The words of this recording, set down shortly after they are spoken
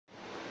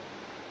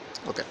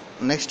Okay,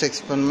 next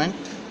experiment,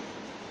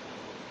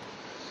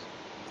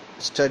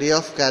 study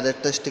of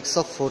characteristics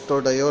of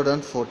photodiode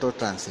and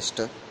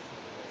phototransistor.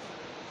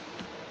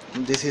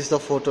 This is the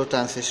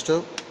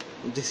phototransistor,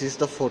 this is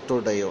the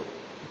photodiode.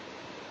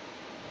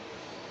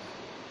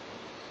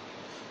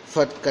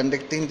 For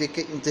conducting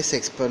this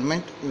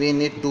experiment, we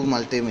need two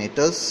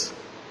multimeters.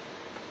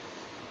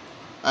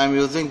 I am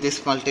using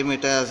this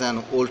multimeter as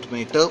an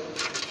voltmeter,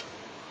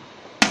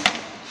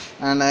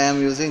 and I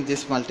am using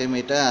this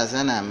multimeter as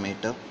an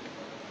ammeter.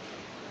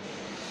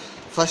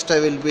 First I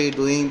will be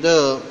doing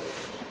the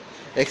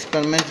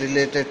experiment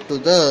related to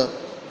the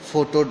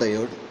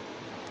photodiode.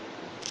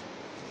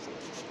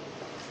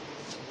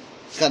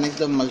 Connect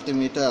the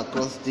multimeter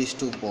across these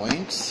 2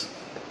 points.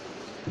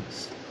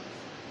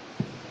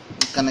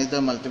 Connect the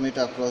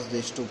multimeter across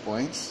these 2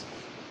 points.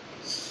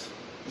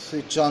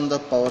 Switch on the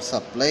power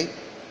supply.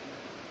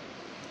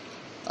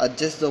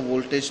 Adjust the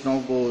voltage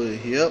knob over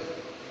here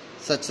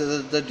such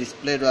that the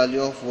displayed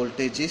value of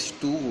voltage is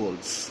 2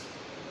 volts.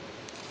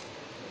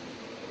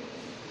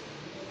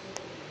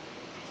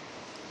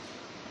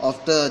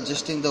 After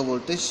adjusting the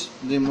voltage,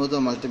 remove the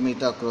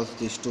multimeter across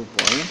these 2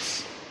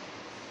 points.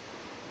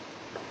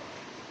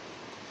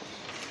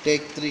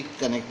 Take 3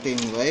 connecting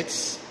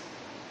wires.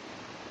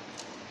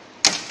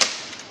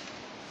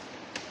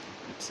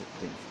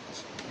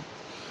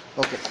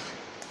 Okay.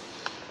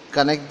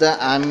 Connect the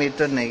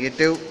ammeter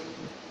negative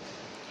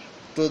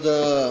to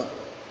the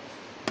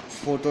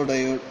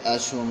photodiode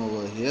as shown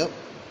over here.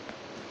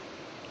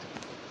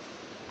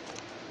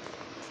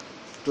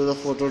 To the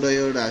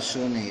photodiode as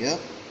shown here.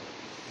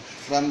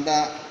 From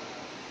the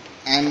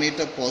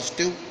ammeter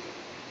positive,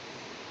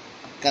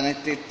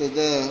 connect it to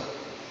the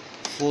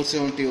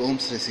 470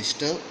 ohms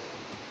resistor.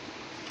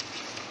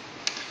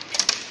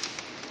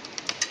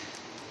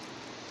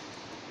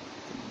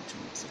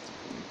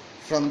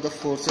 From the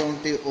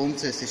 470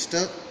 ohms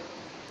resistor,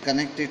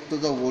 connect it to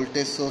the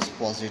voltage source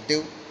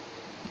positive.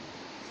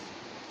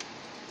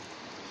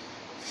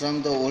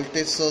 From the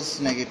voltage source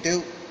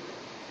negative,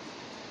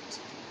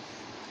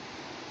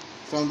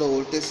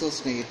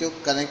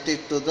 connect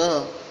it to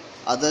the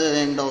other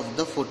end of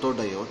the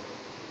photodiode.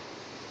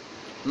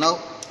 Now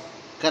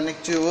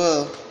connect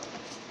your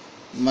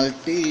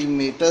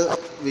multimeter,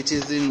 which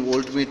is in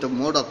voltmeter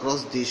mode,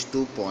 across these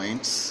 2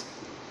 points.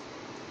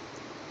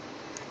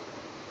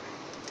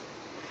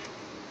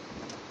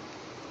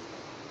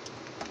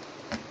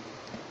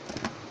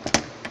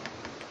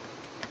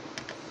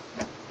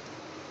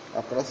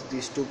 Across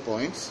these 2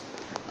 points,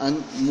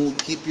 and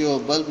keep your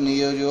bulb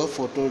near your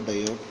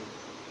photodiode.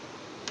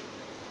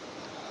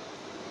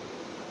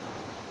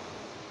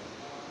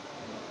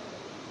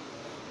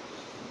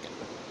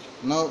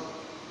 Now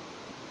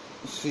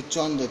switch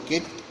on the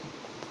kit.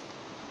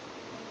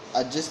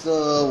 Adjust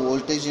the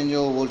voltage in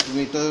your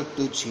voltmeter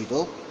to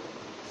 0.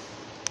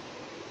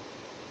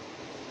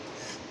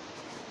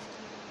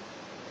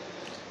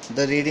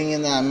 The reading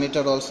in the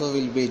ammeter also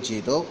will be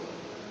 0.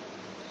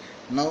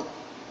 Now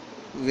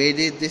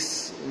vary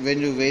this.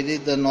 When you vary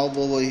the knob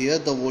over here,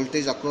 the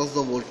voltage across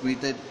the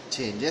voltmeter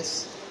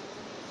changes.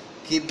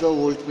 Keep the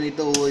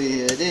voltmeter over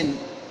here in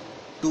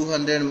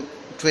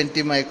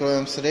 220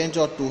 microamps range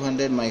or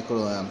 200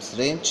 microamps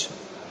range.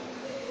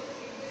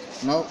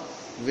 Now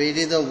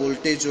vary the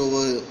voltage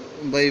over,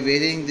 by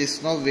varying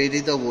this knob, vary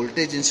the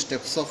voltage in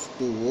steps of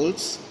 2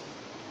 volts,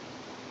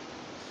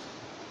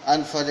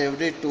 and for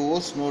every 2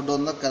 volts note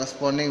down the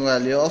corresponding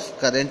value of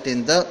current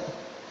in the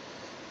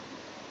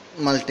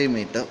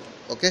multimeter.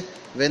 Okay,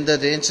 when the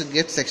range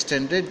gets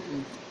extended,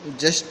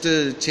 just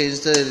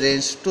change the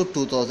range to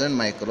 2000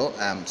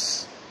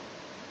 microamps.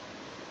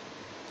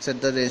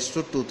 Set the range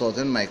to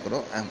 2000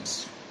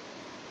 microamps.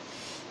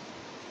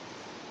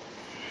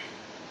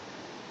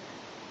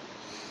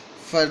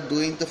 For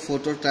doing the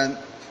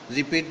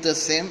repeat the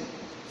same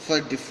for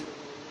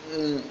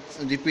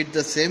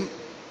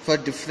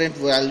different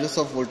values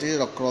of voltage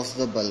across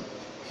the bulb.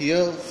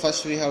 Here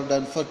first we have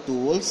done for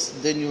 2 volts,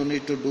 then you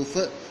need to do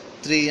for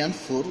 3 and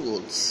 4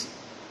 volts.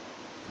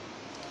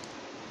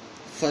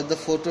 For the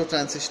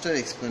phototransistor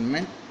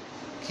experiment,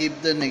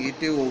 keep the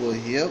negative over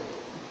here,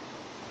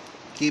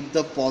 keep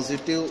the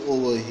positive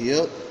over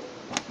here,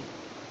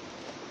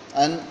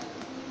 and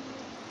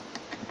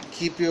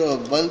keep your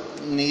bulb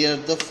near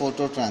the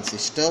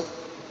phototransistor.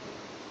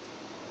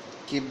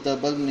 Keep the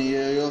bulb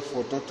near your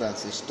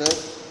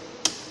phototransistor,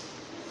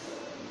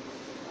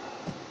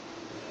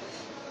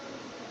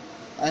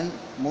 and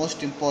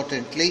most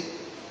importantly,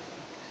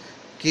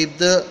 keep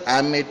the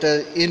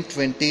ammeter in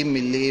 20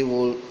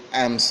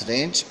 milliamps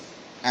range.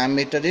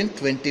 Ammeter in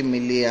 20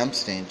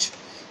 milliamps range.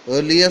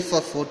 Earlier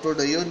for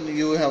photodiode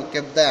you have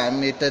kept the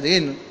ammeter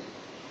in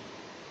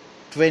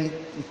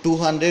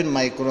 200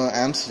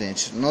 microamps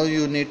range. Now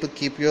you need to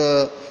keep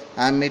your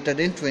ammeter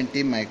in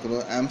 20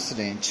 microamps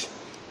range.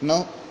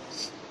 Now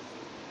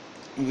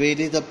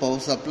vary the power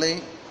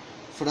supply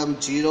from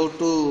 0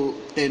 to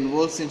 10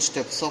 volts in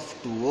steps of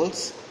 2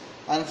 volts,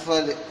 and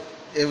for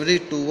every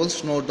 2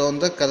 volts note down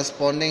the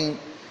corresponding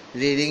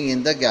reading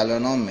in the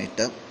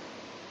galvanometer.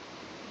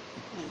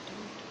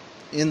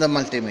 in the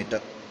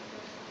multimeter.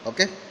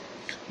 Okay,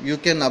 you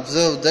can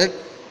observe that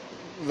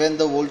when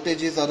the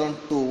voltage is around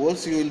 2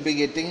 volts, you will be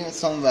getting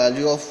some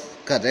value of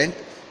current.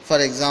 For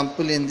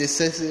example, in this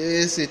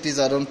case it is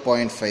around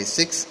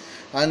 0.56,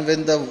 and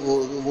when the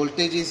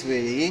voltage is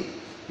varying,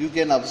 you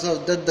can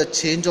observe that the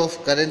change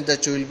of current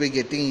that you will be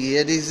getting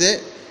here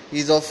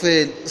is of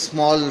a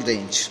small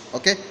range.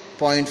 Okay,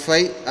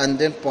 0.5 and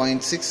then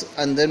 0.6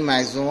 and then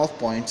maximum of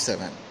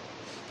 0.7.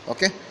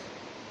 Okay,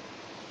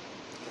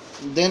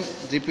 then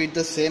repeat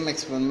the same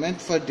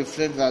experiment for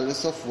different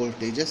values of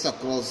voltages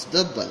across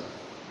the bulb.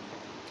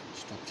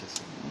 Stop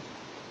chasing.